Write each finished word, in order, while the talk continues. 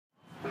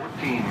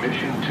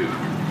Mission 2,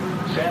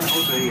 San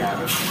Jose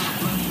Avenue.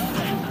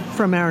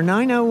 From our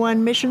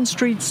 901 Mission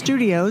Street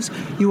studios,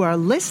 you are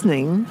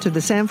listening to the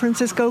San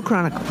Francisco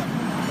Chronicle.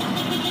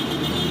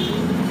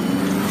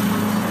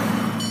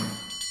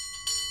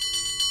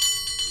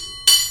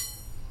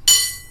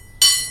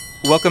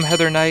 Welcome,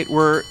 Heather Knight.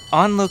 We're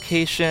on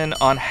location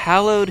on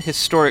hallowed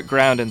historic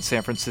ground in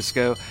San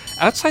Francisco,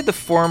 outside the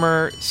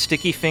former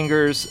Sticky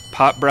Fingers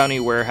Pop Brownie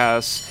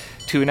Warehouse,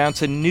 to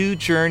announce a new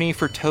journey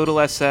for Total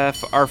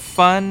SF. Our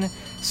fun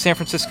San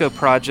Francisco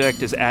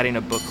project is adding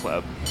a book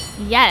club.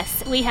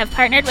 Yes, we have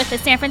partnered with the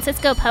San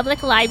Francisco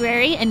Public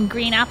Library and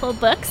Green Apple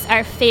Books,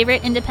 our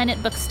favorite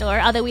independent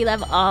bookstore, although we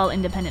love all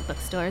independent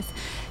bookstores,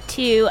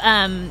 to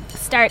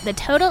start the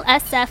Total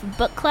SF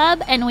Book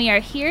Club, and we are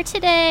here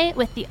today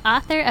with the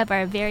author of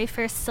our very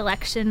first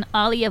selection,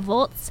 Alia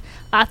Volz,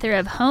 author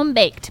of Home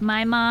Baked,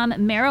 My Mom,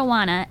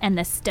 Marijuana, and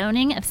the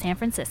Stoning of San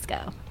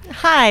Francisco.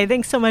 Hi,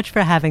 thanks so much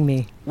for having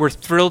me. We're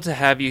thrilled to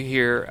have you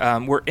here.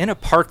 We're in a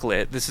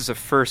parklet. This is a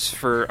first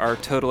for our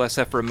Total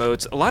SF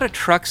remotes. A lot of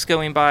trucks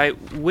going by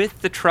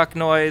with the truck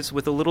noise,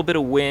 with a little bit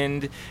of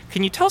wind.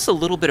 Can you tell us a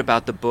little bit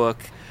about the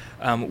book?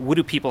 What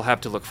do people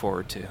have to look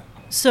forward to?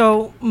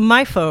 So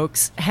my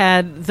folks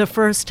had the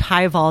first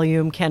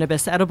high-volume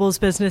cannabis edibles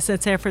business in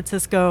San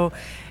Francisco.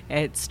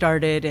 It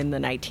started in the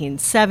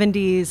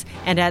 1970s,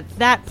 and at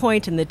that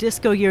point in the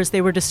disco years, they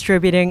were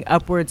distributing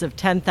upwards of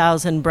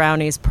 10,000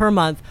 brownies per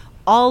month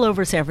all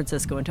over San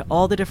Francisco into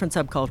all the different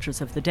subcultures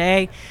of the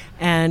day.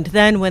 And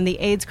then when the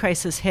AIDS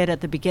crisis hit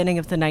at the beginning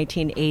of the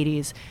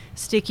 1980s,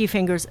 Sticky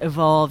Fingers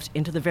evolved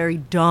into the very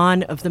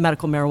dawn of the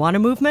medical marijuana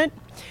movement.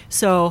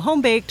 So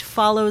Home Baked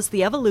follows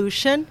the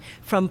evolution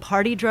from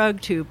party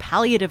drug to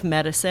palliative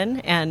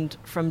medicine and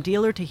from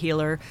dealer to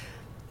healer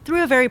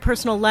through a very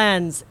personal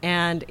lens,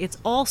 and it's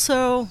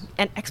also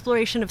an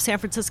exploration of San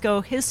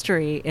Francisco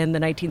history in the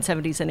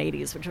 1970s and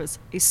 80s, which was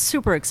a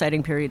super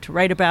exciting period to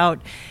write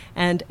about,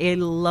 and a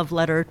love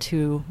letter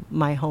to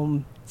my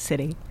home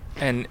city.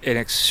 And an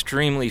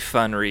extremely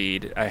fun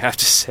read, I have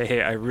to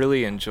say. I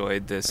really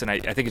enjoyed this, and I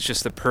think it's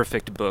just the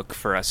perfect book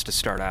for us to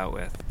start out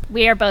with.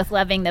 We are both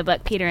loving the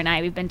book, Peter and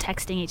I. We've been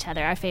texting each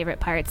other our favorite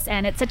parts,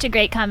 and it's such a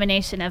great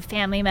combination of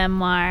family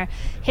memoir,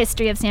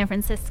 history of San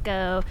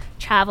Francisco,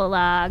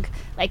 travelogue.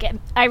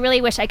 I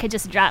really wish I could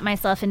just drop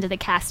myself into the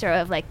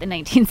Castro of, the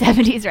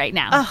 1970s right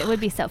now. Oh, it would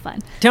be so fun.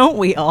 Don't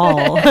we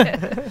all?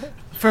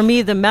 For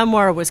me, the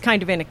memoir was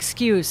kind of an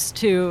excuse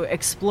to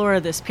explore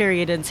this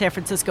period in San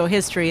Francisco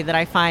history that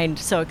I find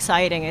so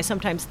exciting. I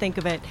sometimes think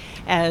of it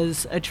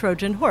as a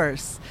Trojan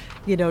horse,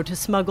 to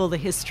smuggle the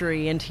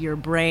history into your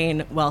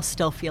brain while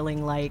still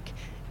feeling like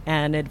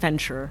an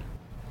adventurer.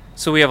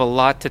 So we have a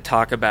lot to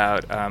talk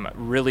about.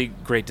 Really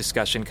great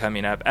discussion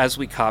coming up. As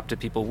we cop to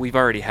people, we've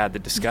already had the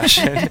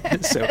discussion.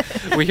 So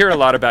we hear a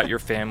lot about your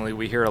family.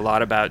 We hear a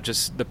lot about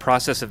just the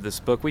process of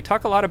this book. We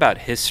talk a lot about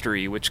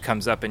history, which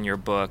comes up in your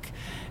book.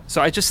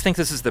 So I just think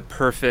this is the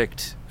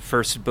perfect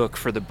first book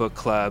for the book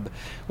club.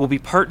 We'll be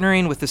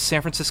partnering with the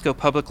San Francisco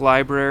Public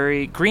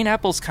Library. Green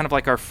Apple's kind of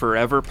like our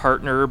forever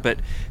partner, but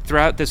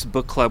throughout this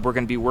book club, we're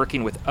going to be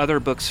working with other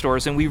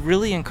bookstores, and we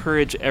really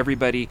encourage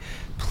everybody,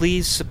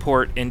 please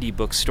support indie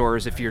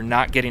bookstores. If you're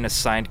not getting a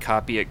signed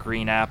copy at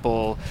Green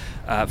Apple,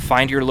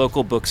 find your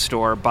local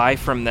bookstore, buy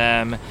from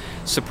them,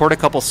 support a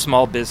couple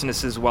small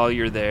businesses while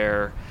you're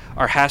there.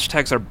 Our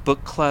hashtags are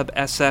Book Club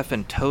SF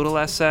and Total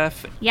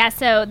SF. Yeah,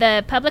 so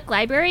the Public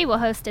Library will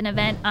host an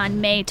event on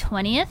May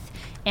 20th,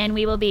 and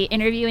we will be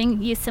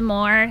interviewing you some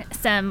more.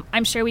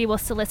 I'm sure we will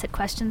solicit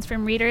questions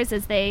from readers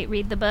as they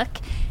read the book,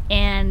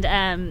 and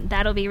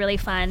that'll be really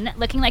fun.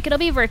 Looking like it'll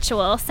be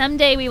virtual.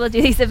 Someday we will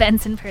do these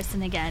events in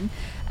person again.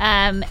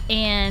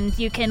 And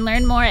you can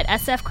learn more at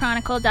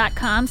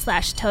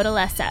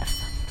sfchronicle.com/TotalSF.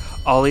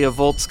 Alia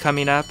Volz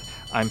coming up.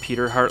 I'm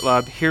Peter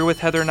Hartlaub, here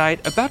with Heather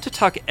Knight, about to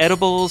talk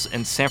edibles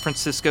and San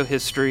Francisco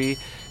history.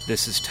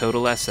 This is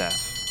Total SF.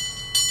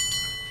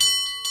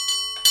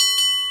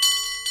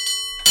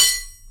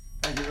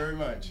 Thank you very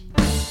much.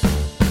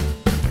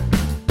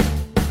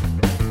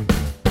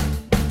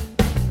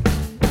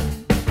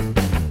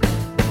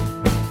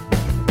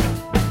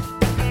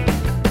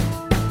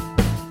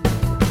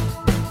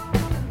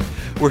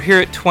 We're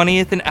here at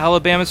 20th and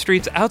Alabama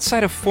Streets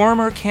outside a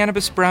former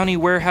Cannabis Brownie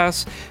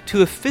Warehouse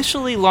to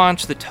officially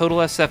launch the Total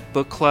SF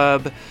Book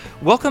Club.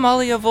 Welcome,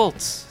 Alia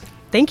Volz.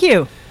 Thank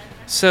you.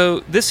 So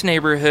this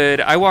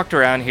neighborhood, I walked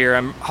around here,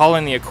 I'm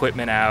hauling the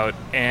equipment out,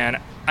 and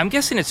I'm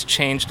guessing it's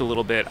changed a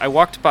little bit. I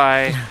walked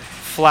by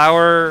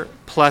Flower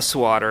Plus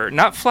Water,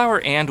 not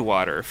Flower and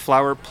Water,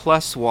 Flower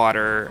Plus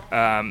Water,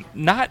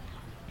 not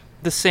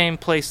the same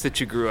place that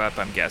you grew up,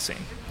 I'm guessing.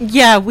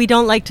 Yeah, we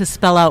don't like to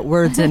spell out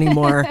words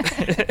anymore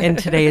in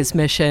today's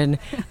mission.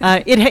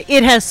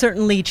 It has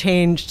certainly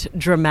changed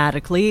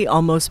dramatically,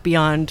 almost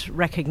beyond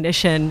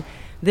recognition.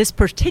 This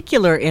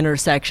particular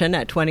intersection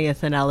at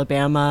 20th and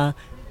Alabama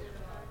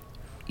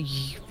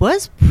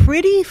was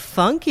pretty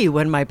funky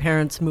when my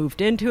parents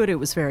moved into it. It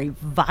was very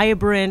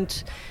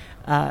vibrant.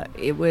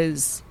 It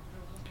was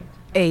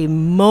a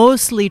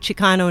mostly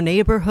Chicano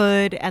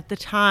neighborhood at the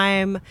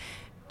time.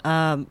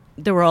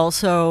 There were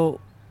also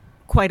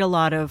quite a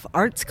lot of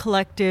arts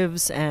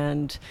collectives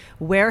and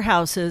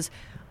warehouses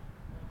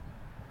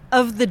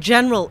of the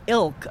general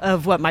ilk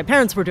of what my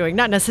parents were doing,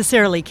 not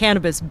necessarily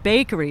cannabis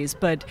bakeries,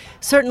 but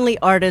certainly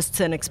artists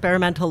and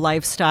experimental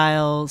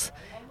lifestyles.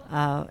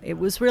 It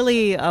was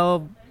really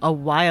a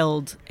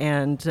wild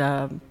and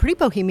pretty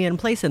bohemian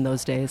place in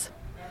those days.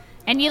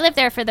 And you lived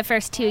there for the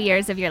first 2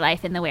 years of your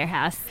life in the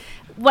warehouse.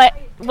 What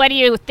do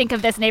you think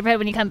of this neighborhood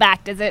when you come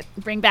back? Does it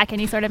bring back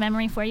any sort of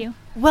memory for you?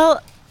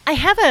 Well, I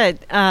have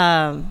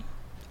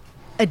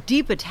a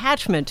deep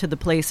attachment to the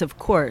place, of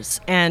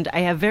course, and I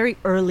have very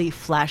early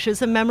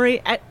flashes of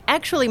memory.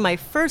 Actually, my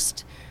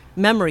first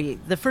memory,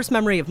 the first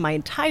memory of my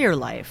entire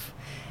life,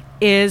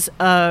 is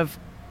of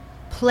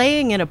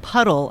playing in a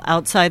puddle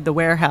outside the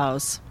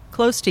warehouse,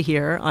 close to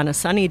here, on a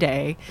sunny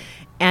day,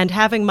 and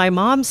having my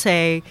mom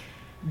say,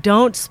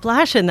 "Don't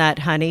splash in that,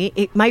 honey.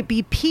 It might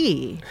be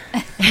pee."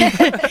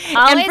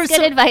 Always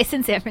good advice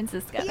in San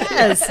Francisco.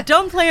 Yes,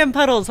 don't play in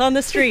puddles on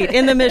the street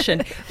in the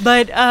Mission.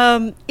 But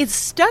it's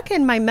stuck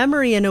in my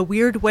memory in a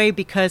weird way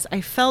because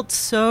I felt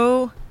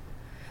so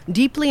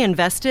deeply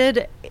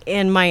invested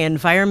in my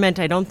environment.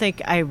 I don't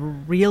think I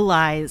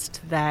realized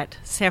that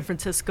San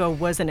Francisco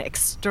was an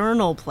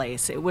external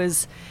place. It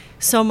was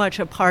so much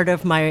a part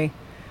of my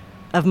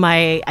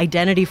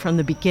identity from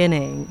the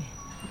beginning.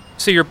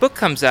 So your book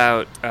comes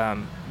out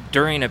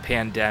during a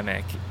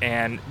pandemic,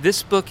 and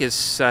this book is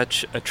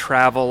such a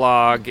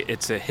travelogue.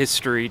 It's a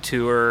history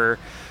tour.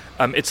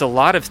 It's a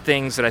lot of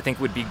things that I think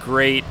would be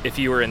great if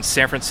you were in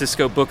San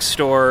Francisco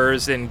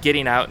bookstores and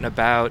getting out and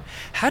about.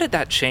 How did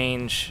that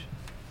change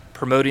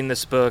promoting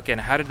this book,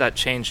 and how did that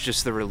change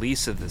just the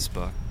release of this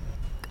book?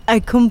 A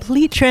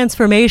complete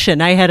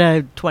transformation. I had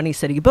a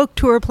 20-city book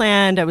tour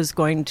planned. I was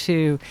going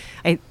to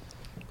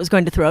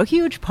throw a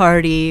huge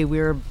party. We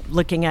were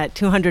looking at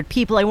 200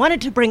 people. I wanted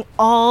to bring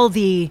all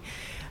the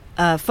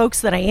folks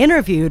that I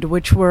interviewed,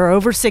 which were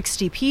over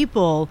 60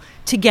 people,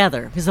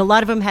 together, because a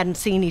lot of them hadn't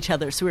seen each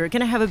other. So we were going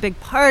to have a big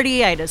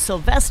party. I had a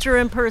Sylvester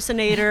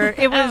impersonator.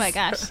 It was, oh my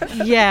gosh.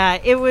 Yeah,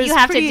 it was. You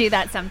have to do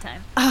that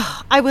sometime.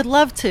 Oh, I would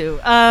love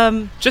to.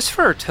 Just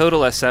for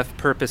Total SF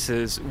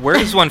purposes, where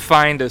does one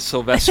find a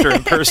Sylvester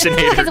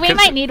impersonator? Because we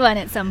might need one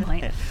at some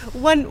point.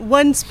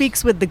 One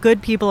speaks with the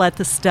good people at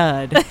the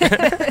Stud.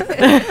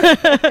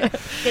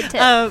 Good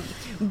tip.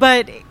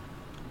 But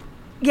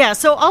yeah,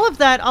 so all of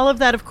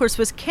that, of course,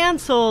 was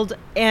canceled,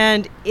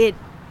 and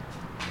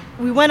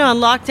we went on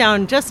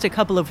lockdown just a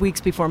couple of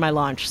weeks before my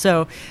launch.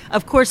 So,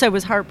 of course, I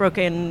was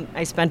heartbroken.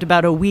 I spent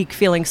about a week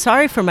feeling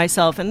sorry for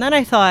myself, and then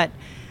I thought,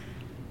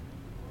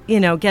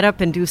 get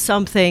up and do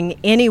something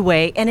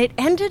anyway. And it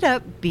ended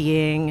up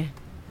being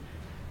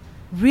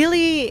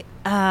really,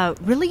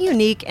 really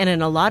unique and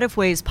in a lot of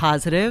ways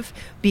positive,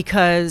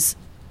 because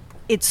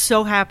it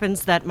so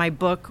happens that my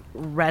book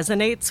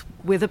resonates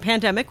with a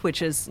pandemic,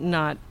 which is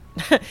not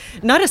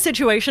a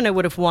situation I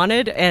would have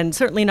wanted, and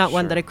certainly not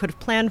one that I could have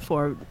planned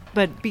for.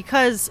 But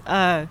because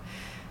the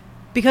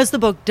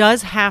book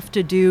does have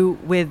to do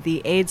with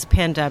the AIDS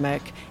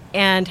pandemic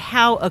and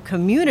how a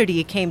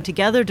community came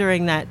together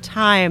during that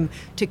time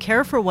to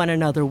care for one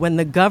another when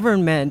the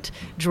government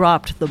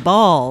dropped the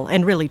ball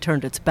and really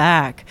turned its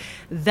back,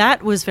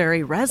 that was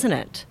very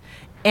resonant.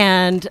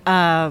 And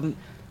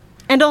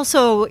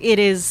also it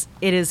is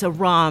a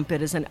romp.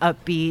 It is an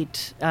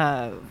upbeat.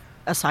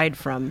 Aside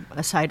from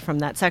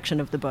that section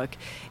of the book,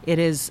 it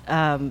is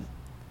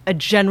a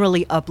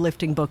generally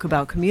uplifting book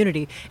about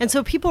community, and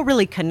so people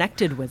really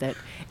connected with it.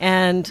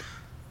 And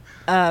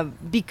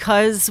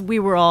because we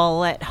were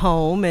all at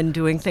home and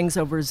doing things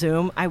over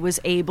Zoom, I was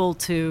able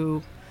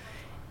to,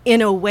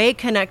 in a way,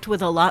 connect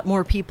with a lot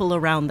more people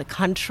around the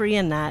country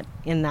in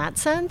that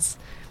sense.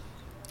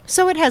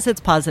 So it has its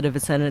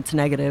positives and its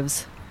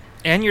negatives.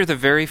 And you're the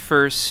very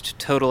first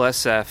Total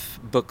SF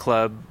Book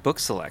Club book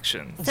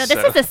selection. So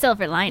this is a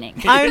silver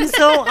lining. I'm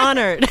so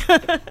honored.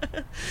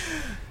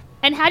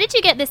 And how did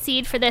you get the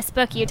seed for this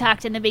book? You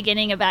talked in the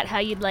beginning about how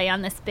you'd lay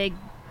on this big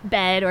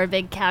bed or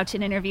big couch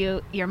and interview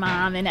your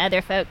mom and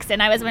other folks.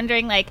 And I was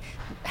wondering,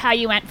 how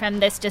you went from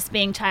this just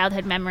being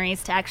childhood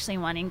memories to actually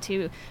wanting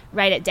to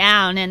write it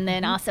down, and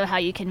then also how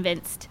you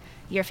convinced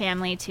your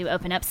family to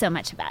open up so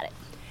much about it.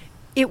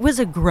 It was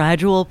a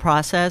gradual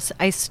process.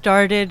 I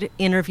started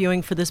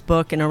interviewing for this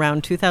book in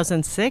around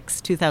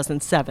 2006,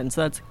 2007,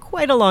 so that's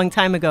quite a long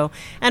time ago.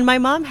 And my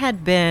mom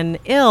had been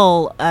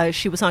ill.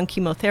 She was on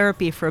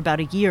chemotherapy for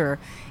about a year.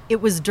 It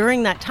was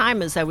during that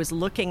time, as I was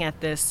looking at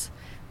this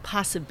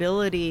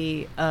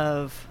possibility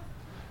of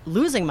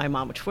losing my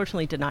mom, which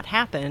fortunately did not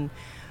happen,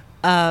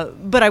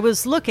 but I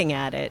was looking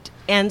at it.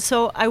 And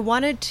so I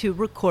wanted to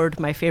record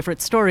my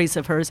favorite stories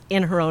of hers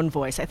in her own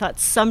voice. I thought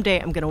someday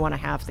I'm going to want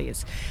to have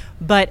these.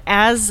 But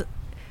as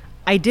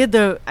I did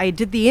the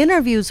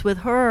interviews with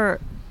her,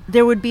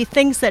 there would be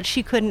things that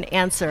she couldn't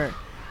answer.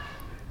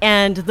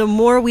 And the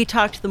more we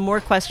talked, the more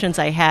questions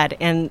I had.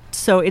 And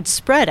so it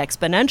spread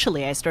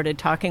exponentially. I started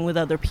talking with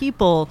other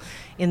people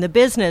in the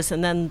business,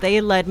 and then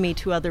they led me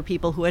to other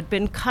people who had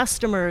been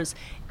customers.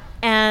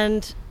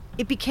 And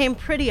it became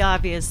pretty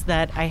obvious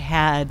that I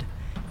had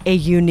a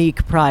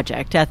unique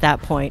project at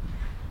that point.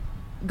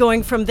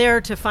 Going from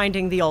there to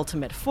finding the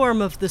ultimate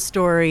form of the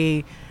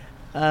story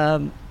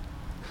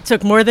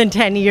took more than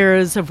 10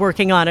 years of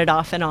working on it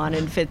off and on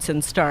in fits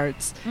and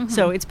starts.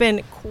 So it's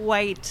been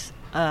quite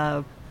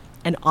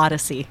an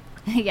odyssey.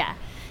 Yeah.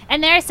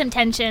 And there are some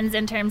tensions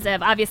in terms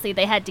of, obviously,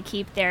 they had to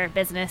keep their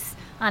business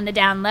on the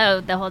down low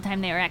the whole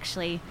time they were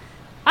actually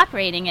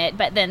operating it,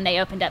 but then they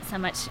opened up so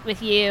much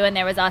with you, and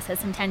there was also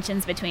some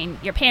tensions between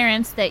your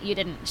parents that you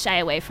didn't shy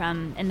away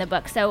from in the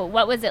book. So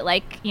what was it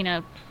like,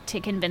 to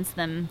convince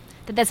them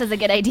that this was a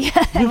good idea?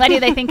 What do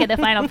they think of the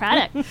final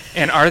product?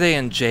 And are they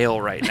in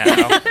jail right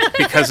now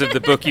because of the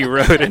book you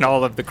wrote and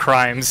all of the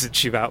crimes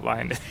that you've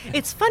outlined?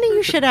 It's funny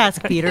you should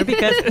ask, Peter,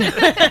 because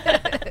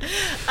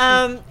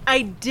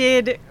I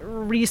did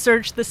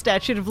research the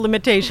statute of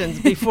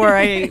limitations before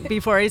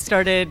I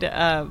started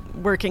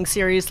working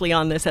seriously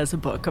on this as a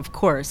book, of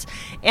course.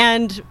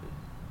 And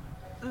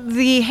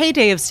the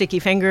heyday of Sticky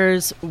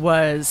Fingers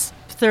was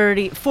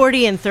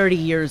 40 and 30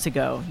 years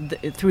ago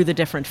through the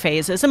different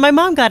phases. And my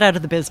mom got out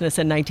of the business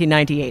in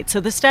 1998. So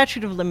the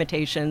statute of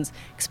limitations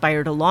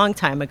expired a long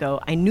time ago.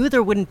 I knew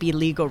there wouldn't be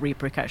legal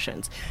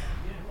repercussions.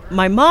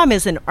 My mom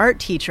is an art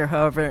teacher,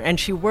 however, and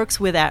she works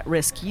with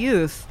at-risk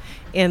youth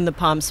in the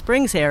Palm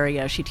Springs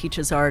area. She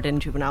teaches art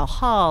in juvenile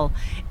hall.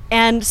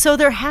 And so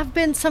there have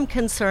been some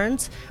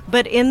concerns,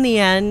 but in the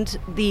end,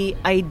 the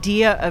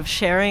idea of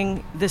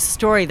sharing this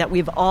story that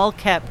we've all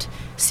kept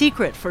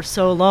secret for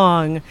so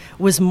long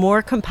was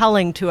more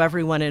compelling to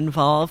everyone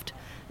involved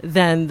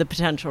than the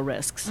potential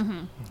risks.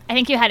 I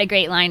think you had a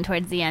great line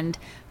towards the end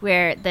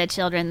where the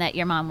children that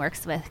your mom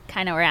works with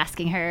kind of were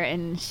asking her,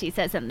 and she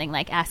said something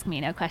like, "Ask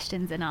me no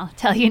questions and I'll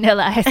tell you no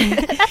lies."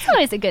 That's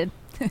always a good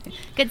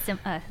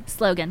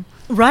slogan.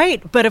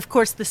 Right, but of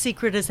course the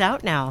secret is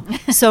out now.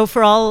 So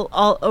for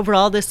over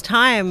all this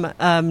time,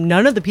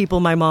 none of the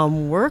people my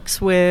mom works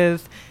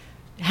with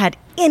had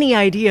any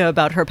idea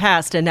about her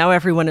past, and now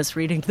everyone is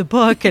reading the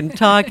book and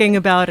talking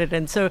about it,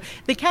 and so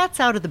the cat's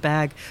out of the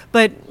bag.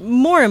 But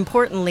more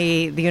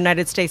importantly, the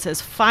United States has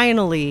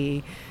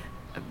finally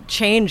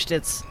changed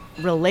its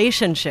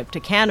relationship to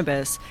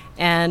cannabis,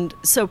 and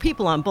so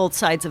people on both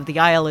sides of the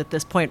aisle at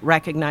this point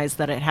recognize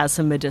that it has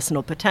some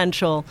medicinal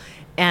potential,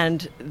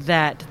 and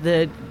that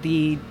the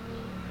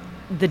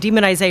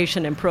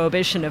demonization and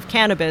prohibition of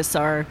cannabis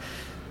are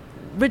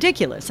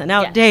ridiculous and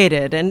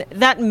outdated, and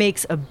that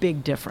makes a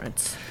big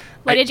difference.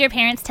 What did your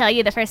parents tell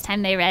you the first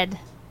time they read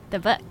the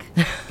book?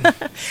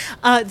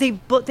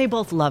 They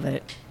both love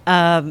it.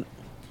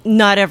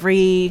 Not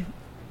every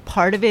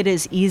part of it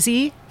is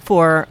easy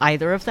for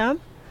either of them.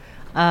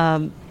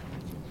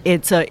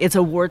 It's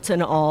a warts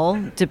and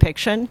all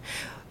depiction,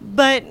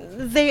 but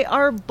they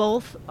are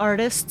both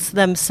artists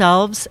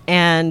themselves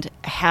and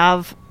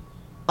have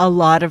a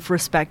lot of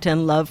respect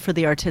and love for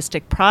the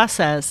artistic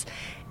process.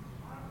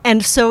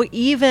 And so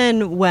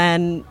even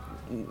when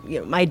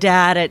my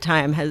dad at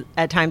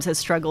times has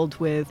struggled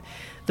with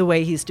the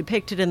way he's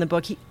depicted in the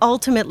book, he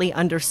ultimately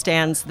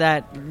understands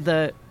that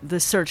the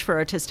search for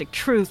artistic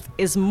truth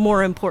is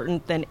more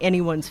important than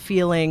anyone's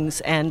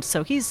feelings, and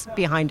so he's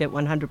behind it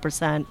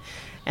 100%.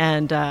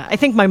 And I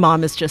think my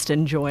mom is just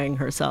enjoying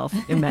herself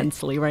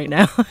immensely right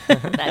now.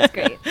 That's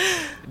great.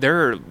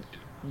 There are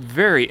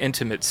very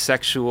intimate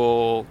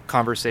sexual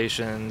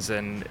conversations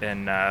and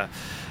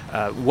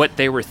what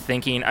they were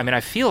thinking. I mean,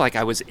 I feel like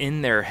I was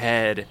in their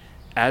head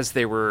as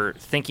they were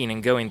thinking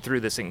and going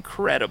through this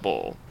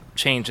incredible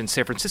change in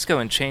San Francisco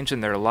and change in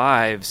their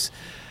lives.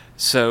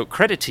 So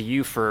credit to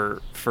you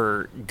for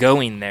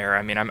going there.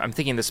 I mean, I'm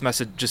thinking this must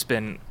have just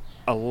been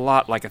a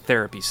lot like a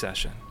therapy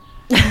session.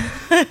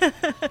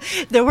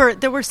 There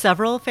were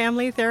several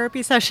family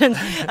therapy sessions.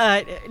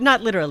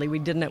 Not literally, we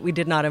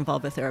did not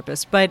involve a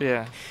therapist, but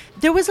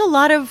there was a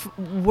lot of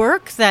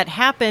work that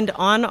happened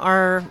on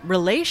our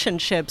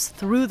relationships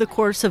through the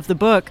course of the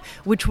book,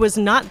 which was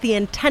not the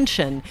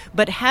intention,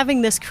 but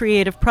having this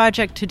creative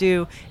project to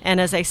do.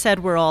 And as I said,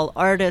 we're all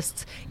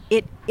artists.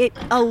 It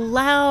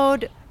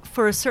allowed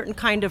for a certain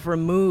kind of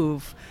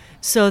remove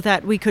so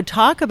that we could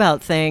talk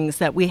about things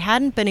that we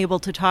hadn't been able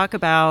to talk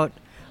about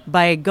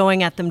by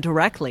going at them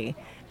directly.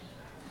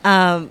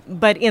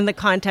 But in the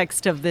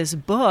context of this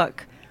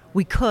book,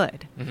 we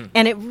could. Mm-hmm.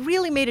 And it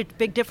really made a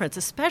big difference,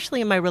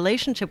 especially in my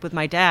relationship with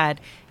my dad.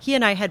 He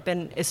and I had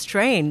been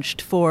estranged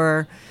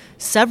for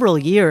several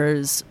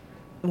years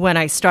when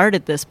I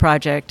started this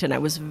project, and I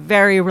was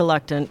very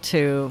reluctant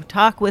to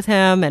talk with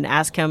him and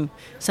ask him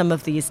some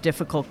of these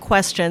difficult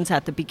questions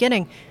at the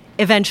beginning.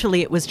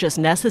 Eventually, it was just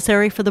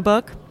necessary for the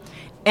book.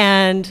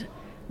 And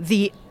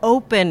the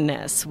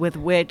openness with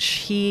which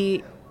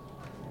he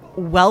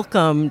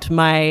welcomed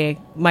my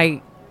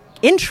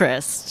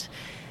interest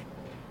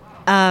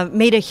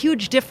made a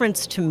huge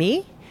difference to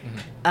me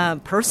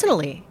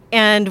personally.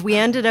 And we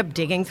ended up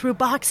digging through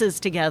boxes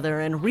together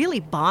and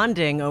really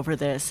bonding over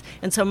this.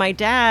 And so my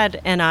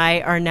dad and I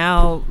are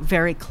now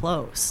very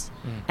close.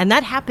 And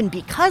that happened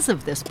because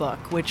of this book,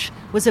 which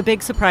was a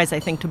big surprise, I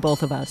think, to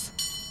both of us.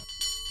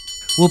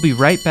 We'll be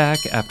right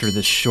back after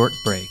this short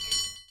break.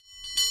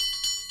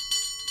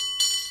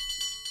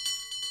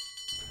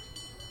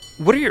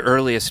 What are your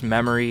earliest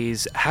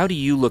memories? How do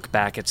you look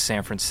back at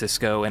San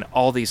Francisco and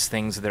all these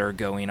things that are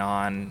going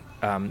on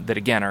that,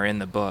 again, are in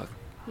the book?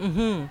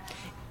 Mm-hmm.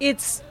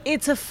 It's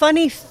a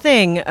funny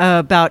thing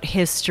about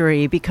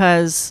history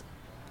because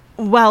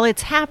while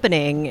it's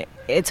happening,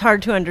 it's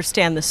hard to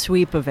understand the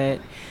sweep of it.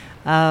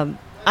 As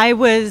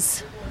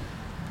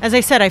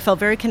I said, I felt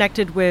very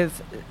connected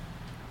with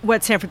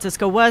what San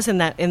Francisco was in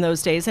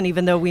those days, and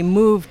even though we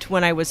moved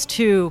when I was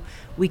 2,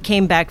 we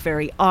came back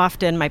very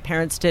often. My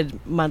parents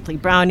did monthly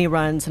brownie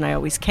runs, and I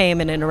always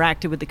came and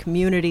interacted with the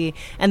community.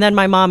 And then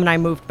my mom and I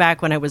moved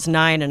back when I was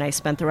 9, and I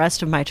spent the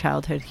rest of my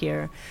childhood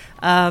here.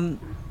 I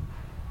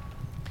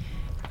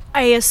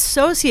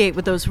associate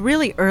with those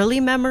really early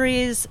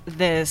memories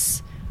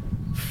this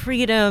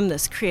freedom,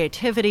 this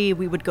creativity.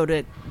 We would go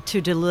to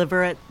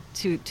deliver it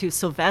to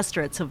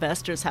Sylvester at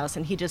Sylvester's house,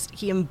 and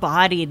he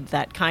embodied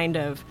that kind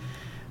of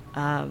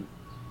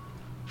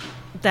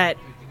that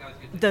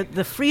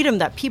the freedom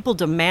that people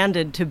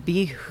demanded to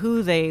be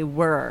who they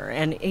were,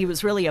 and he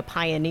was really a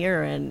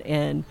pioneer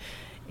in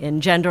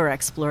gender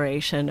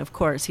exploration. Of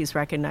course, he's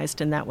recognized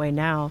in that way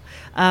now,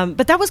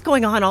 but that was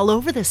going on all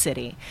over the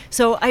city.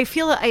 So I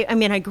feel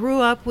I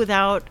grew up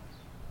without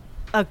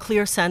a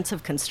clear sense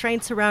of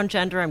constraints around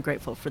gender. I'm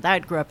grateful for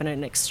that. Grew up in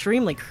an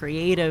extremely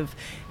creative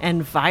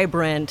and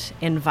vibrant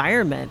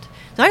environment.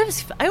 So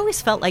I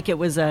always felt like it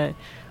was a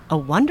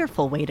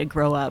wonderful way to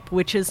grow up,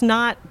 which is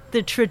not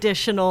the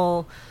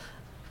traditional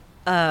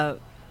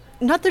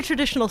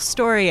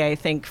story, I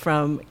think,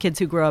 from kids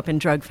who grow up in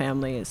drug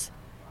families.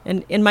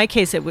 And in my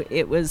case,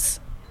 it was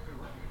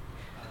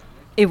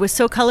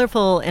so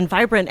colorful and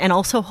vibrant and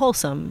also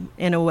wholesome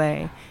in a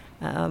way.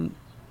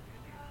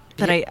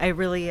 That I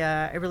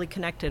really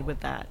connected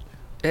with that.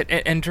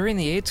 And during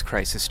the AIDS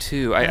crisis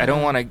too, I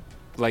don't want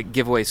to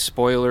give away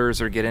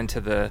spoilers or get into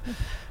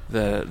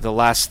the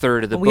last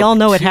third of the book. We all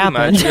know what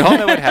happened. We all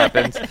know what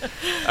happened.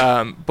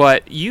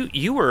 But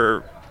you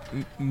were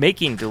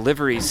making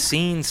deliveries,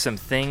 seeing some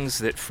things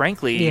that,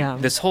 frankly,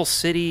 this whole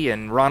city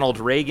and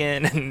Ronald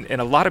Reagan and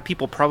a lot of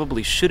people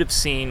probably should have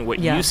seen what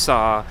you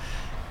saw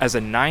as a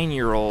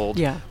 9-year-old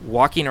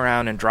walking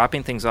around and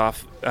dropping things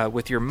off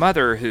with your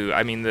mother, who,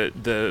 I mean,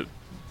 the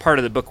part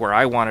of the book where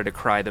I wanted to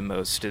cry the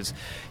most is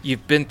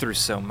you've been through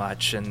so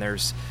much, and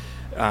there's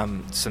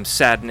some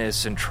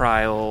sadness and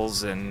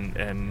trials,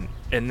 and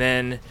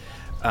then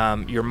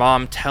your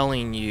mom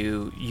telling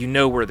you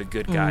we're the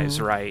good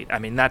guys, right? I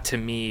mean, that to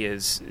me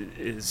is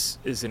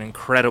an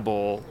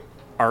incredible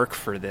arc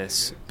for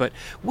this. But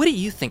what do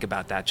you think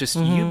about that? Just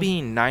you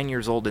being 9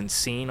 years old and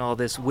seeing all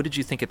this, what did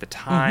you think at the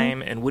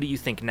time, and what do you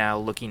think now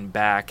looking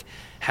back,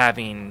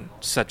 having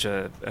such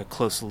a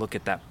close look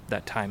at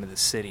that time of the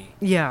city?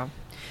 Yeah.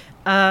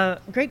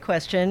 Great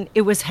question.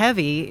 It was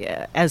heavy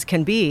as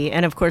can be,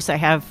 and of course I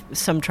have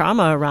some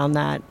trauma around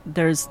that.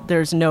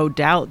 There's no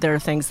doubt there are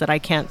things that I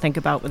can't think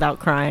about without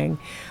crying,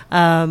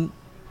 and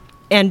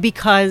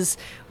because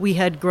we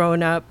had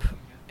grown up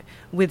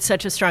with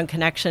such a strong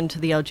connection to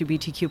the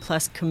LGBTQ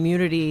plus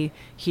community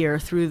here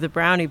through the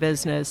brownie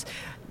business,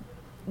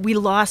 we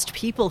lost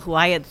people who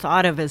I had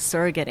thought of as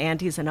surrogate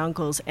aunties and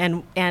uncles,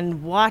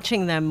 and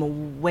watching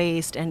them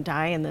waste and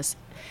die in this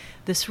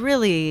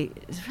really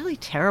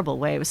terrible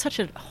way. It was such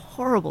a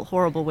horrible,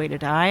 horrible way to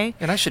die.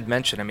 And I should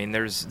mention, I mean,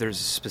 there's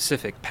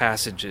specific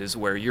passages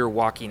where you're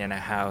walking in a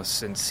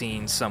house and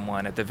seeing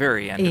someone at the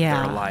very end of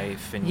their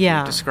life, and you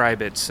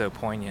describe it so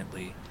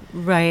poignantly.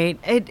 Right.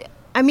 It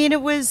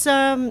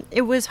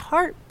was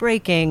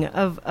heartbreaking,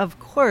 of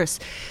course.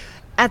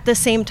 At the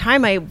same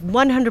time, I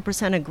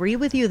 100% agree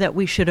with you that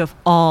we should have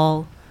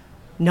all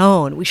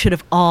known. We should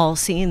have all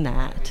seen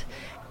that.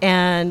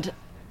 And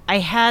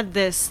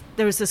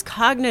there was this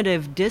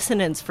cognitive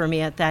dissonance for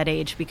me at that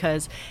age,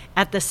 because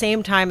at the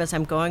same time as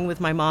I'm going with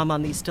my mom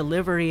on these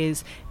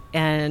deliveries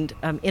and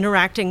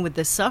interacting with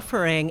the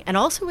suffering, and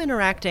also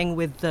interacting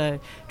with the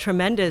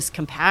tremendous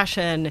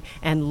compassion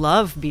and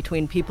love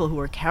between people who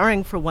are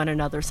caring for one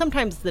another,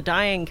 sometimes the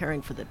dying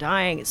caring for the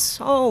dying, is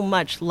so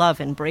much love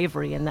and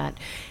bravery in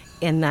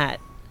that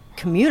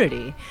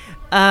community.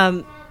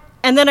 And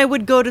then I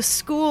would go to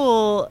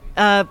school,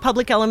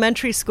 public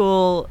elementary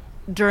school,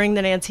 during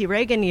the Nancy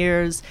Reagan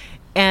years,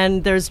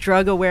 and there's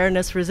drug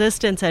awareness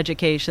resistance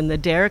education, the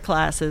DARE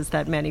classes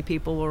that many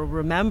people will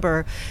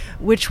remember,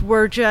 which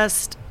were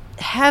just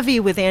heavy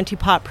with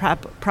anti-pop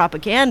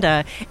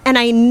propaganda, and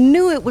I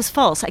knew it was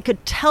false. I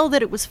could tell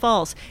that it was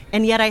false,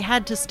 and yet I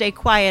had to stay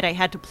quiet. I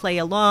had to play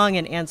along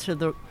and answer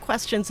the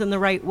questions in the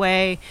right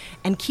way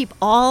and keep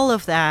all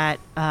of that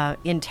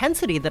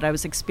intensity that I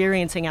was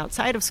experiencing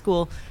outside of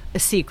school a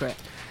secret.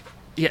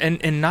 Yeah,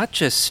 and not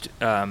just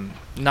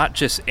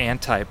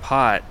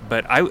anti-pot,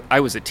 but I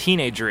was a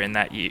teenager in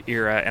that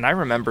era, and I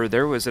remember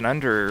there was an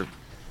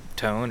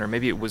undertone, or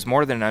maybe it was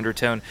more than an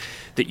undertone,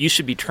 that you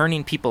should be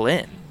turning people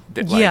in.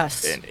 That,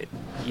 yes.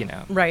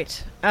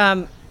 Right.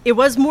 It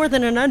was more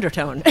than an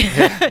undertone.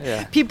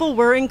 Yeah. People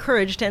were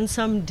encouraged, and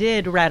some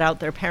did rat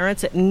out their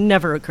parents. It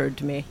never occurred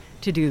to me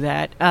to do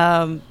that,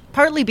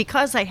 partly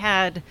because I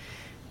had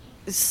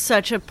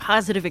such a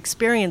positive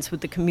experience with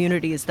the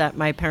communities that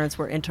my parents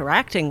were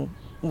interacting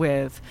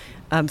with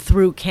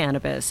through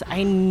cannabis.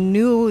 I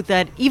knew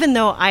that even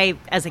though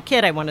as a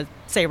kid, I want to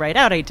say right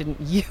out, I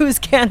didn't use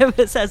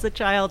cannabis as a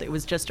child. It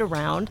was just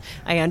around.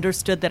 I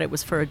understood that it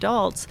was for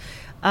adults.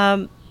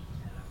 But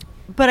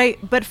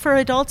for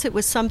adults, it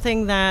was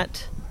something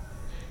that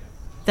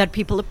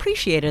people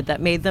appreciated, that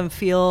made them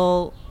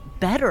feel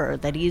better,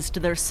 that eased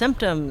their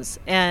symptoms.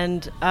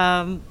 And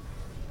I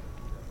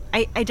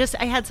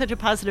had such a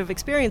positive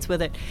experience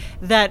with it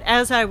that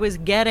as I was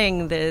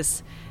getting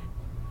this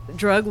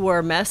drug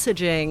war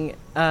messaging,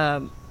 I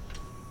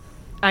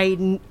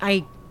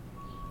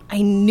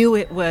knew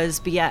it was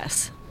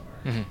BS.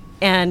 Mm-hmm.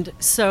 And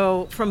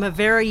so from a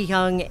very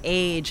young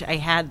age, I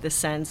had the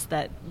sense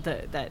that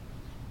the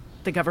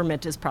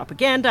government is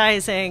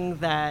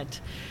propagandizing,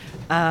 that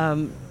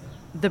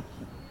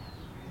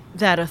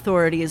that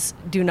authorities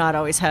do not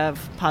always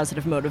have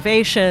positive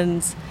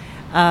motivations.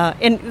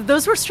 And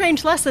those were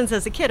strange lessons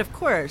as a kid, of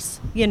course,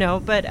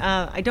 but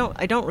I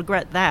don't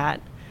regret that.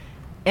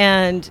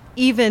 And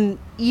even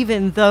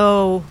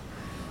though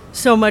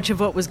so much of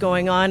what was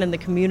going on in the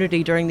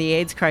community during the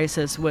AIDS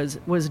crisis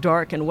was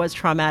dark and was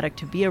traumatic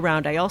to be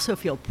around, I also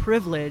feel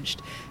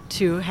privileged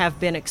to have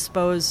been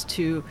exposed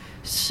to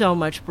so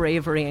much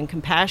bravery and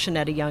compassion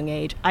at a young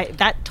age.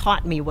 That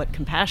taught me what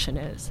compassion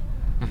is,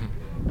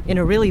 in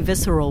a really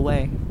visceral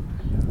way.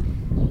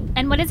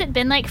 And what has it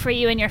been like for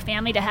you and your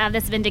family to have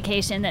this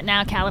vindication that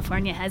now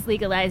California has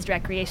legalized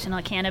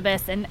recreational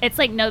cannabis? And it's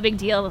like no big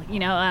deal,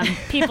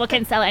 people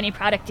can sell any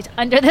product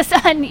under the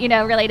sun,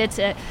 related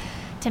to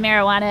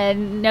marijuana,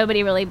 and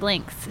nobody really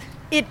blinks.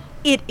 It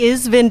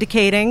is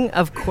vindicating,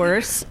 of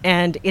course,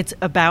 and it's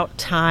about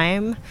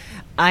time.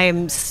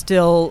 I'm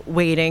still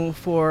waiting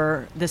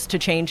for this to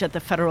change at the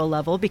federal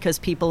level because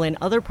people in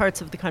other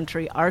parts of the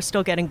country are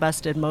still getting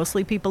busted,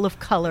 mostly people of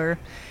color,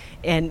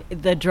 and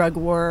the drug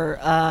war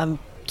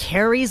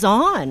carries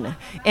on,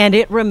 and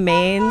it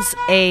remains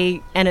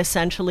an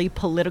essentially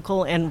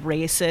political and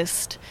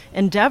racist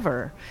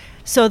endeavor.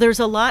 So there's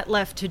a lot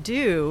left to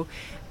do.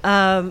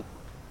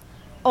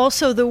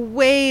 Also, the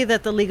way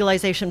that the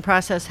legalization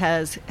process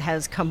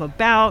has come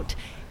about,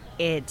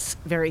 it's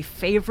very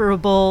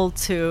favorable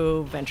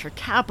to venture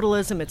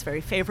capitalism. It's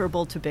very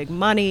favorable to big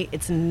money.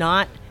 It's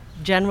not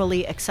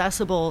generally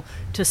accessible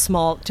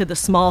to the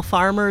small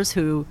farmers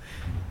who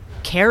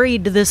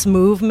carried this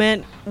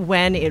movement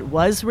when it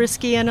was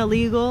risky and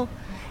illegal.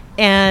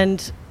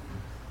 And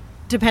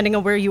depending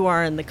on where you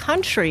are in the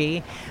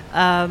country,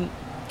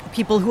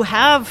 people who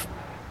have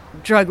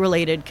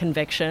drug-related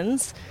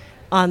convictions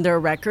on their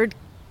record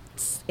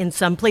in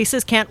some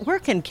places can't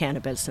work in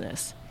cannabis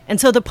business. And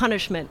so the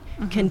punishment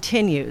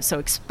continues.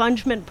 So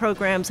expungement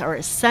programs are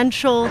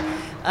essential,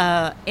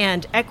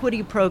 and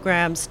equity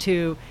programs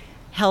to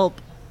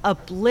help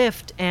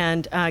uplift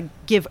and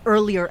give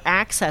earlier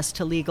access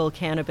to legal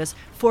cannabis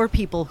for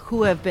people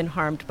who have been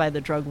harmed by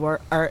the drug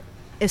war are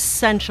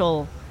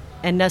essential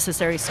and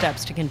necessary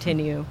steps to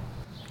continue.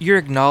 Your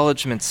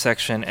acknowledgement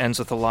section ends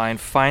with a line,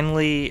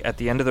 "Finally, at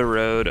the end of the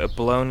road, a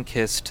blown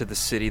kiss to the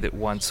city that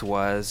once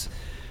was."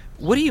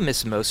 What do you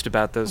miss most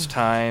about those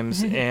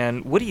times,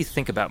 and what do you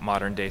think about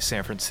modern-day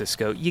San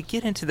Francisco? You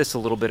get into this a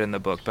little bit in the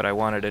book, but I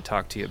wanted to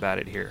talk to you about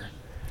it here.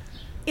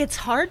 It's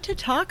hard to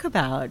talk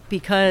about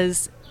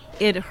because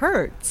it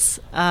hurts.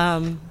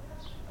 I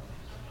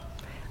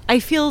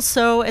feel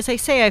so, as I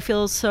say, I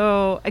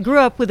grew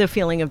up with a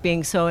feeling of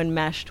being so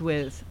enmeshed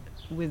with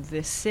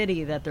this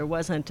city that there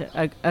wasn't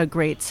a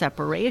great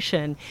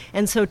separation.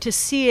 And so to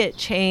see it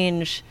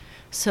change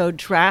so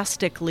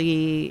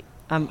drastically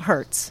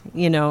hurts,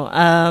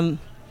 at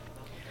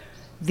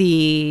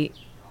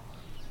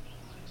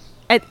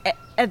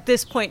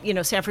this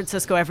point, San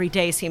Francisco every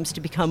day seems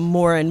to become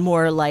more and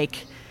more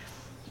like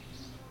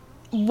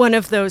one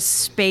of those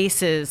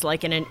spaces,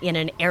 like in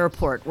an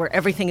airport, where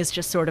everything is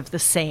just sort of the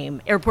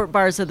same. Airport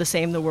bars are the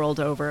same the world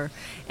over,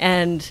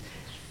 and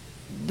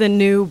the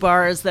new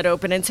bars that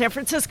open in San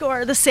Francisco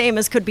are the same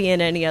as could be in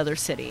any other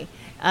city.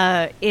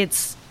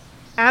 It's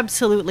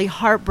absolutely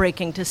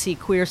heartbreaking to see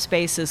queer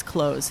spaces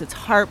close. It's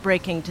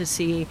heartbreaking to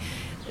see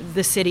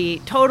the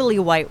city totally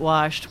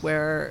whitewashed,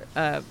 where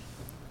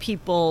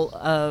people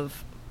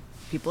of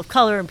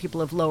color and people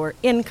of lower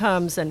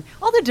incomes and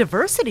all the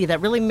diversity that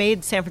really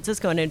made San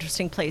Francisco an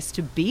interesting place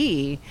to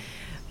be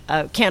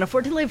can't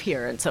afford to live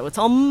here, and so it's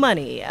all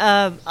money.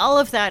 All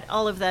of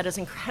that is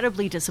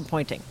incredibly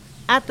disappointing.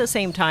 At the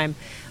same time,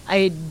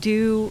 I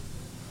do,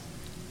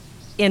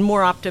 in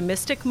more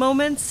optimistic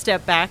moments,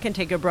 step back and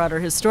take a broader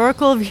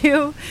historical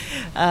view,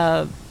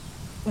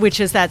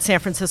 which is that San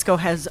Francisco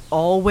has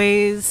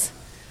always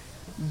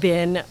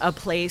been a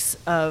place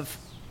of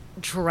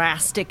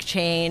drastic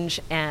change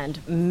and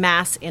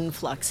mass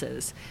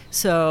influxes.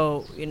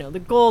 So, the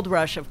gold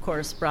rush, of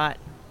course, brought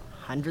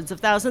hundreds of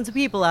thousands of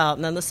people out,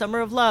 and then the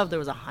Summer of Love, there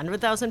was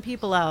 100,000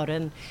 people out,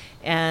 and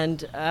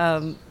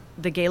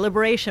the gay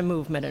liberation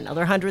movement,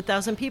 another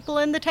 100,000 people,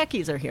 and the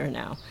techies are here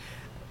now.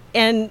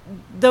 And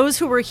those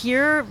who were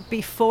here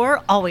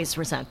before always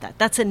resent that.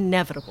 That's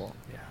inevitable.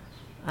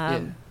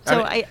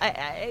 So I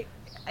mean-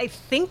 I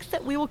think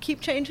that we will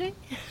keep changing.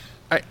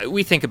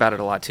 We think about it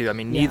a lot too. I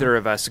mean, Yeah. neither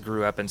of us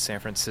grew up in San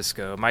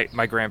Francisco.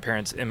 My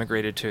grandparents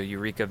immigrated to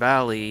Eureka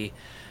Valley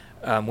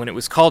when it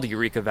was called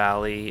Eureka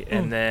Valley,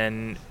 and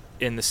then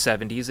in the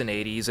 70s and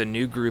 80s, a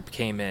new group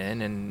came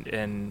in,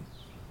 and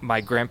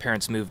my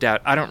grandparents moved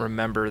out. I don't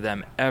remember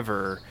them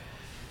ever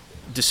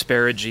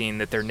disparaging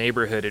that their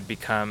neighborhood had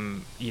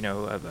become,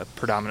 a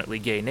predominantly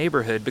gay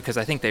neighborhood, because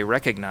I think they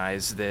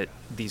recognize that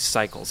these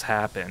cycles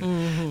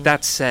happen.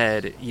 That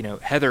said,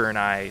 Heather and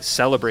I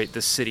celebrate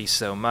this city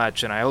so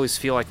much, and I always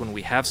feel like when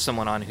we have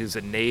someone on who's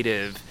a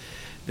native,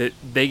 that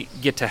they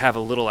get to have a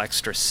little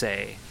extra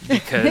say,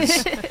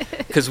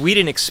 because we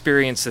didn't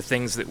experience the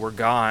things that were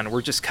gone.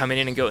 We're just coming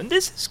in and going,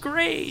 this is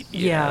great,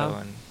 you know,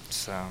 and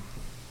so...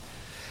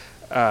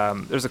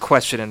 there's a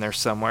question in there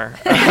somewhere.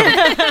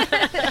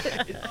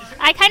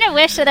 I kind of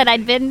wish that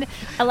I'd been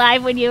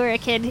alive when you were a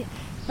kid.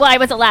 Well, I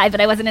was alive,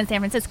 but I wasn't in San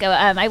Francisco.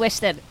 I wish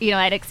that,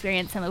 I'd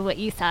experienced some of what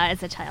you saw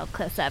as a child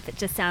close up. It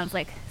just sounds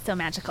like so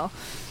magical.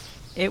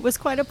 It was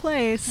quite a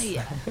place.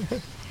 Yeah.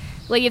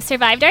 Well, you've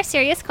survived our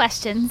serious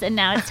questions, and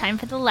now it's time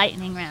for the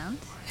lightning round.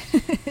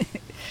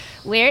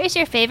 Where is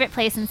your favorite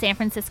place in San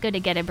Francisco to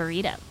get a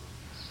burrito?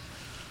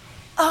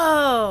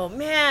 Oh,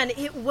 man,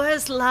 it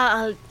was La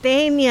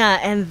Alteña,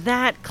 and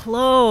that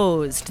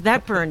closed.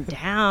 That burned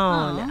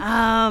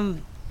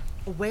down.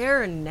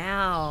 Where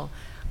now?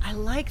 I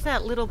like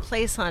that little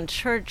place on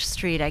Church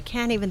Street. I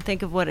can't even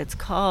think of what it's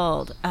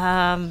called.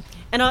 And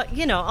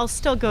I'll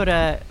still go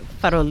to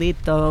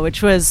Farolito,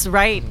 which was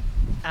right.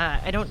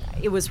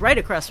 It was right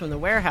across from the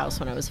warehouse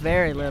when I was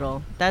very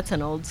little. That's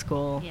an old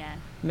school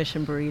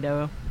Mission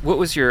burrito. What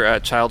was your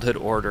childhood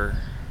order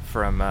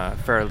from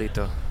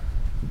Farolito?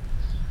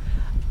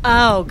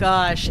 Oh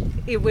gosh,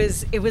 it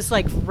was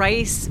like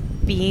rice,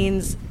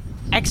 beans,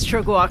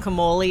 extra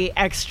guacamole,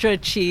 extra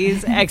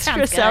cheese,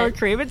 extra sour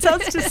cream. It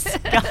sounds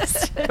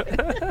disgusting.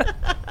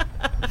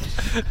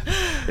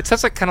 It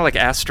sounds like kind of like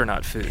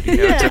astronaut food.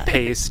 It's a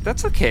paste.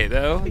 That's okay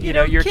though.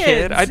 You're a kid.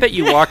 kids. I bet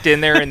you walked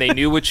in there and they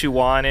knew what you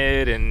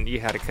wanted and you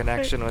had a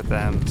connection with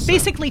them. So.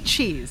 Basically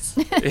cheese.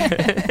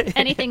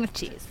 Anything with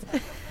cheese.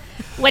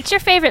 What's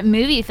your favorite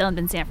movie you filmed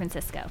in San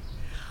Francisco?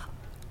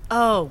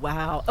 Oh,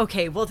 wow.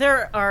 Okay, well,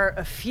 there are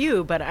a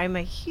few, but I'm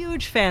a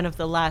huge fan of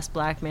The Last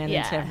Black Man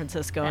in San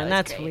Francisco, and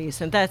that's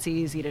recent. That's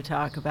easy to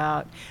talk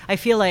about. I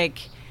feel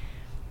like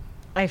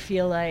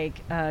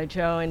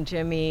Joe and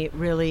Jimmy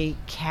really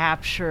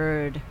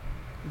captured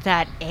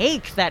that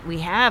ache that we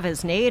have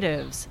as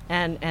natives,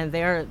 and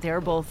they're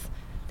both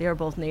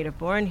native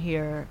born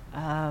here.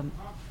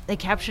 They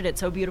captured it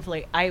so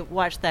beautifully. I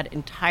watched that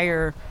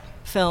entire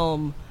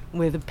film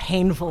with a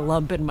painful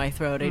lump in my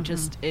throat. It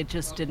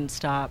just didn't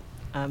stop.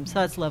 So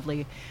that's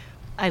lovely.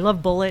 I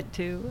love Bullet,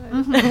 too.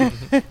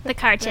 The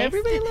car chase.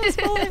 Everybody loves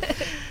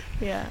Bullet.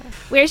 Yeah.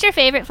 Where's your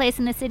favorite place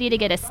in the city to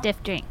get a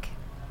stiff drink?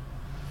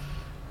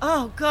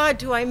 Oh, God,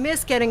 do I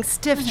miss getting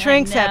stiff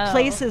drinks at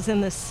places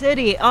in the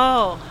city.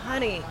 Oh,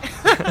 honey.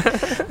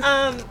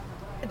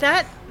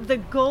 The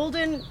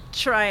golden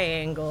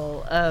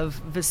triangle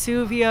of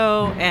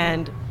Vesuvio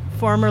and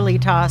formerly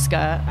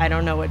Tosca, I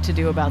don't know what to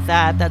do about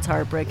that. That's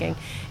heartbreaking.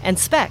 And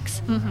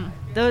Specs.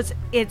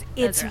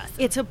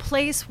 It's a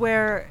place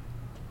where,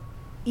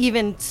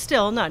 even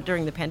still, not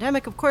during the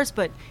pandemic, of course,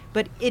 but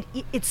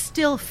it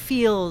still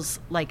feels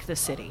like the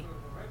city.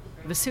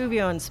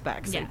 Vesuvio and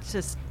Specs. Yeah. It's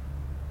just...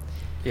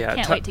 Yeah,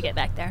 Can't wait to get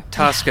back there.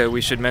 Tosca, we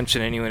should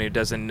mention, anyone who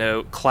doesn't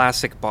know,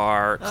 classic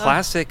bar,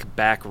 classic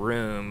back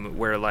room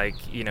where,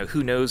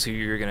 who knows who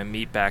you're going to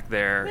meet back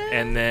there.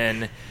 And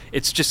then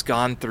it's just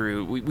gone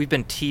through. We've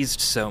been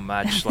teased so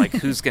much,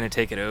 who's going to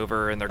take it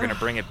over, and they're going to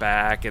bring it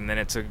back. And then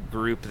it's a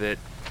group that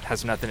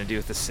has nothing to do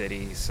with the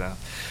city. So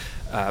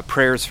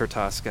prayers for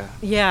Tosca.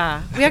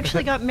 Yeah. We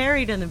actually got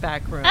married in the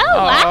back room. Oh,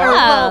 wow.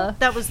 Well,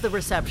 that was the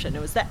reception.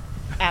 It was the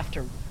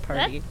after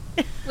party.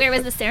 Where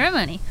was the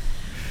ceremony?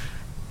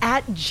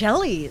 At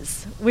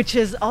Jellies, which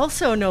is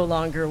also no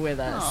longer with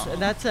us. Aww.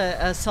 That's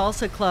a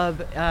salsa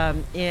club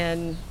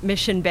in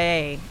Mission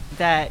Bay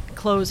that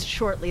closed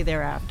shortly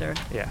thereafter.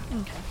 Yeah.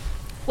 Okay.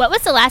 What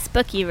was the last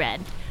book you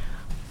read?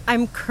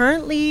 I'm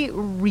currently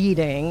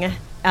reading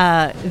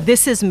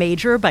This Is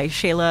Major by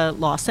Shayla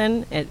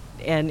Lawson,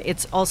 and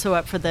it's also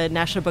up for the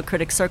National Book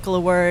Critics Circle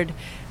Award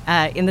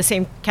in the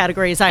same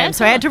category as I am. That's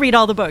So I had cool. to read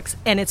all the books,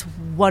 and it's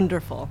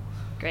wonderful.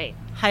 Great.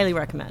 Highly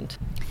recommend.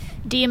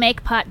 Do you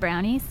make pot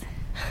brownies?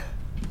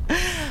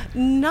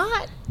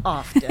 Not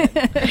often.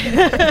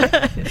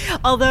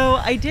 Although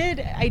I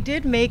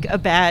did make a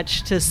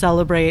batch to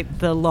celebrate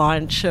the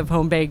launch of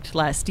Home Baked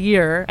last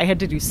year. I had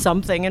to do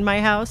something in my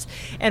house.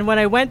 And when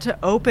I went to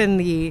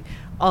open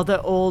all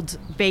the old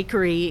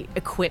bakery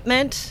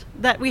equipment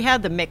that we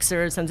had, the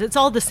mixers, and it's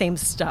all the same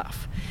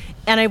stuff.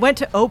 And I went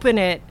to open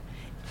it,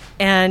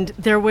 and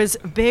there was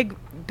a big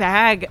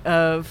bag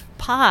of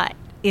pot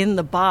in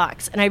the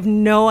box, and I have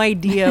no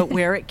idea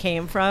where it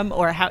came from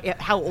or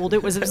how old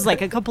it was. It was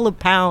like a couple of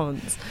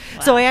pounds.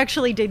 Wow. So I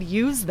actually did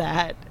use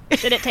that.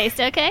 Did it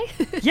taste okay?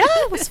 Yeah,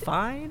 it was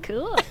fine.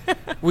 Cool.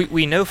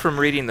 We know from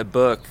reading the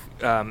book,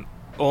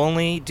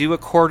 only do a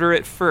quarter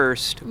at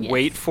first, Yes.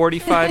 wait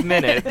 45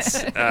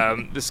 minutes.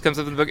 This comes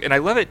up in the book. And I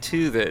love it,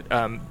 too,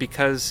 that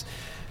because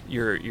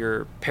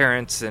your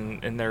parents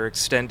and their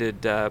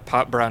extended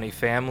Pot Brownie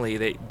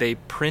family, they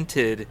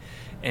printed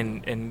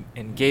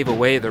and gave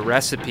away the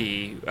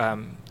recipe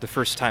the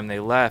first time they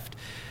left,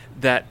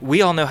 that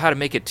we all know how to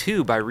make it,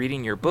 too, by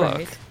reading your book.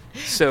 Right.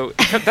 So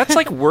that's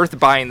like worth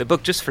buying the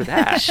book just for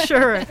that.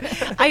 Sure.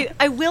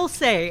 I will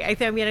say, I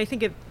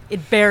think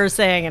it bears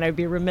saying, and I'd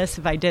be remiss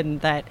if I didn't,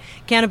 that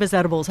cannabis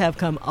edibles have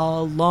come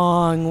a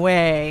long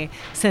way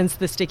since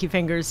the Sticky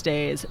Fingers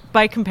days.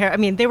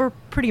 They were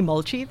pretty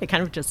mulchy. They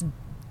kind of just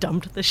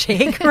dumped the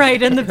shake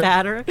right in the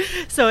batter.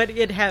 So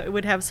it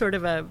would have sort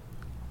of a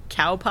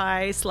cow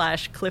pie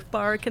 / Cliff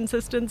Bar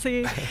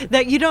consistency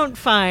that you don't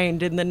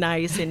find in the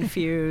nice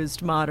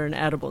infused modern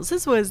edibles.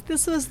 This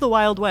was the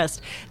Wild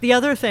West. The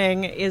other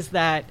thing is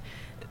that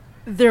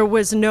there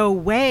was no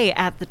way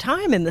at the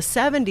time in the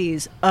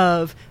 70s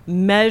of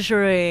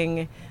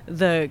measuring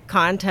the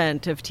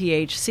content of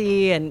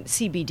THC, and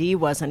CBD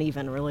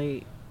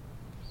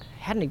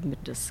hadn't even been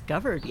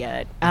discovered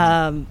yet.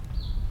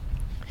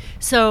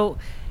 So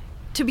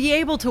to be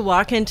able to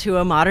walk into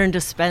a modern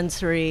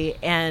dispensary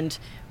and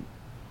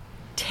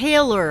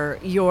tailor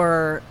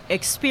your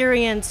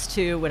experience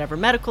to whatever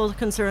medical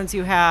concerns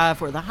you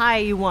have or the high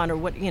you want or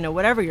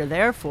whatever you're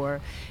there for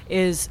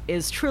is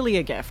truly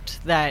a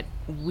gift that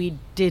we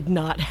did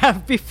not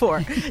have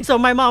before. So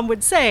my mom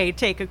would say,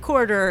 take a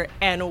quarter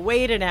and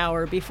wait an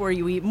hour before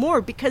you eat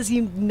more, because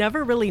you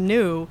never really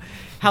knew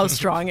how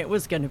strong it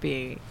was going to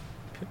be.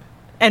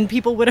 And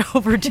people would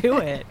overdo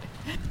it.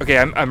 Okay,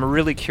 I'm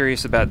really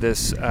curious about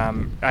this.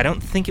 I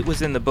don't think it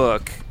was in the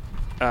book.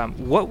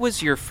 What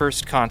was your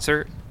first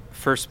concert?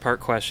 First part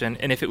question.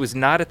 And if it was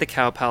not at the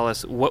Cow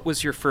Palace, what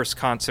was your first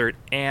concert,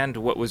 and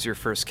what was your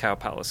first Cow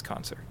Palace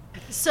concert?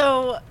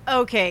 So,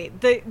 okay,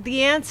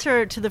 the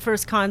answer to the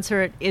first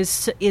concert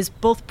is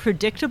both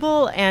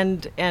predictable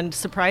and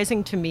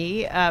surprising to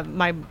me.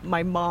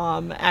 My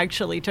mom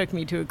actually took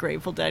me to a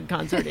Grateful Dead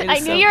concert. I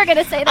knew you were going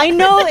to say that. I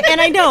know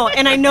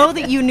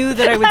that you knew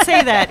that I would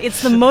say that.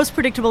 It's the most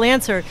predictable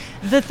answer.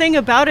 The thing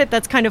about it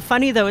that's kind of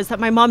funny, though, is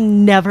that my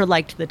mom never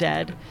liked the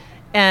Dead.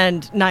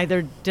 And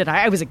neither did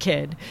I. I was a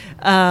kid.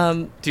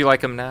 Do you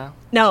like them now?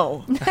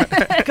 No.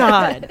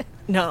 God,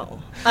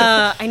 no.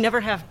 I never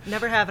have,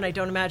 and I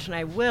don't imagine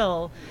I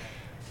will.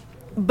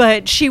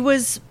 But she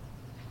was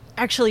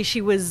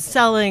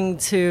selling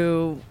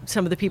to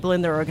some of the people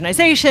in their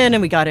organization,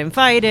 and we got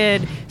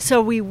invited.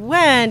 So we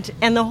went,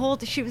 and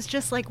she was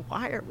just like,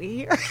 why are we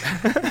here?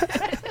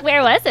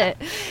 Where was it?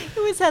 It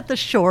was at the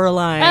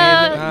Shoreline.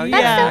 That's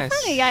yeah. so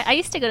funny. I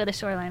used to go to the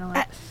Shoreline a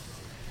lot.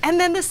 And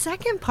then the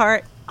second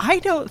part, I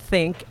don't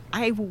think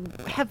I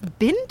have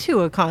been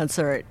to a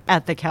concert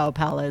at the Cow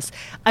Palace.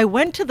 I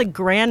went to the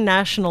Grand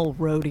National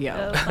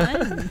Rodeo. Oh,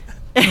 fun.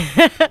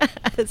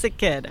 As a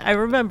kid. I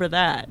remember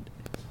that.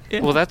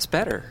 Well, that's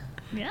better.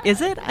 Yeah.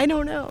 Is it? I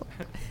don't know.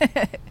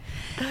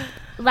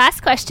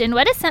 Last question.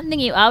 What is something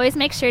you always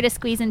make sure to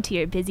squeeze into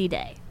your busy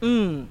day?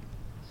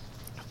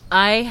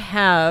 I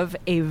have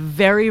a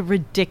very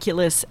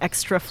ridiculous,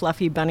 extra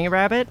fluffy bunny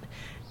rabbit,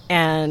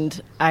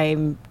 and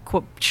I'm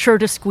sure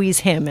to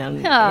squeeze him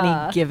in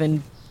any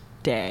given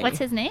day. What's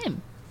his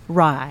name?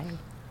 Rye.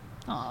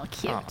 Oh,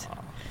 cute. Aw.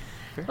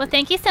 Well,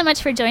 thank you so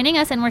much for joining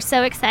us, and we're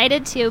so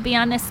excited to be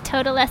on this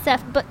Total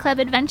SF Book Club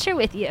adventure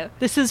with you.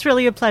 This is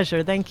really a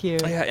pleasure. Thank you.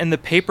 Yeah, and the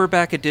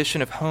paperback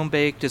edition of Home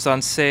Baked is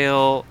on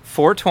sale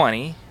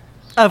 $4.20.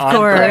 Of on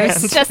course.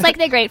 brand. Just like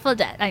the Grateful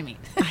Dead, I mean.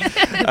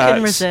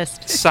 Couldn't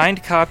resist.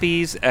 Signed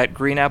copies at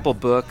Green Apple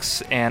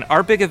Books, and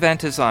our big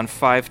event is on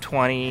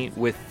 5/20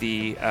 with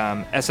the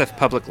SF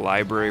Public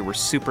Library. We're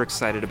super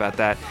excited about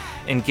that.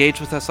 Engage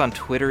with us on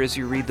Twitter as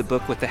you read the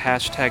book with the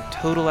hashtag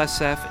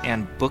TotalSF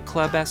and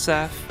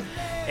BookClubSF.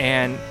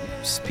 And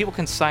people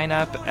can sign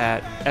up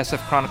at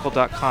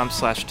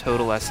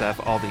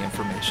sfchronicle.com/TotalSF. All the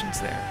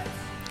information's there.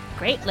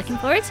 Great. Looking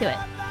forward to it.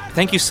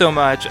 Thank you so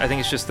much. I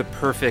think it's just the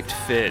perfect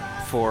fit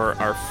for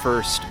our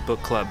first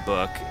book club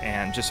book,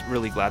 and just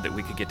really glad that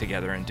we could get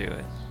together and do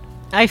it.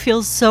 I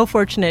feel so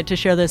fortunate to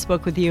share this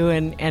book with you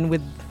and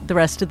with the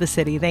rest of the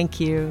city. Thank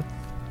you.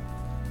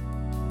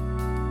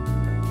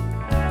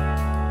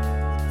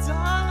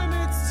 Darling,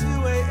 it's 2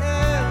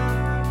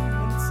 a.m.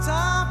 and it's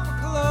time for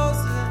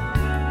closing.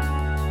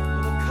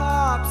 The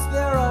cops,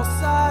 they're all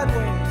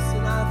sideways,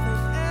 and I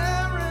think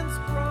Aaron's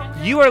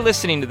broken. You are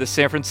listening to the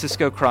San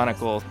Francisco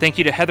Chronicle. Thank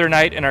you to Heather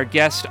Knight and our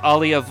guest,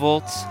 Alia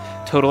Volz.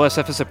 Total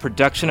SF is a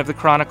production of the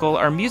Chronicle.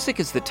 Our music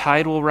is The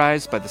Tide Will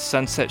Rise by the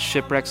Sunset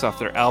Shipwrecks off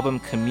their album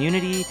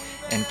Community,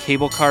 and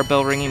Cable Car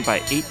Bell Ringing by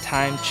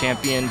 8-time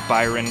champion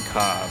Byron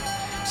Cobb.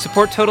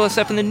 Support Total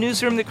SF in the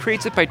newsroom that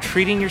creates it by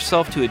treating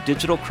yourself to a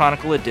digital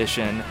Chronicle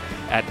edition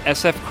at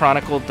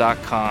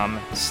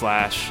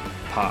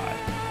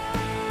sfchronicle.com/pod.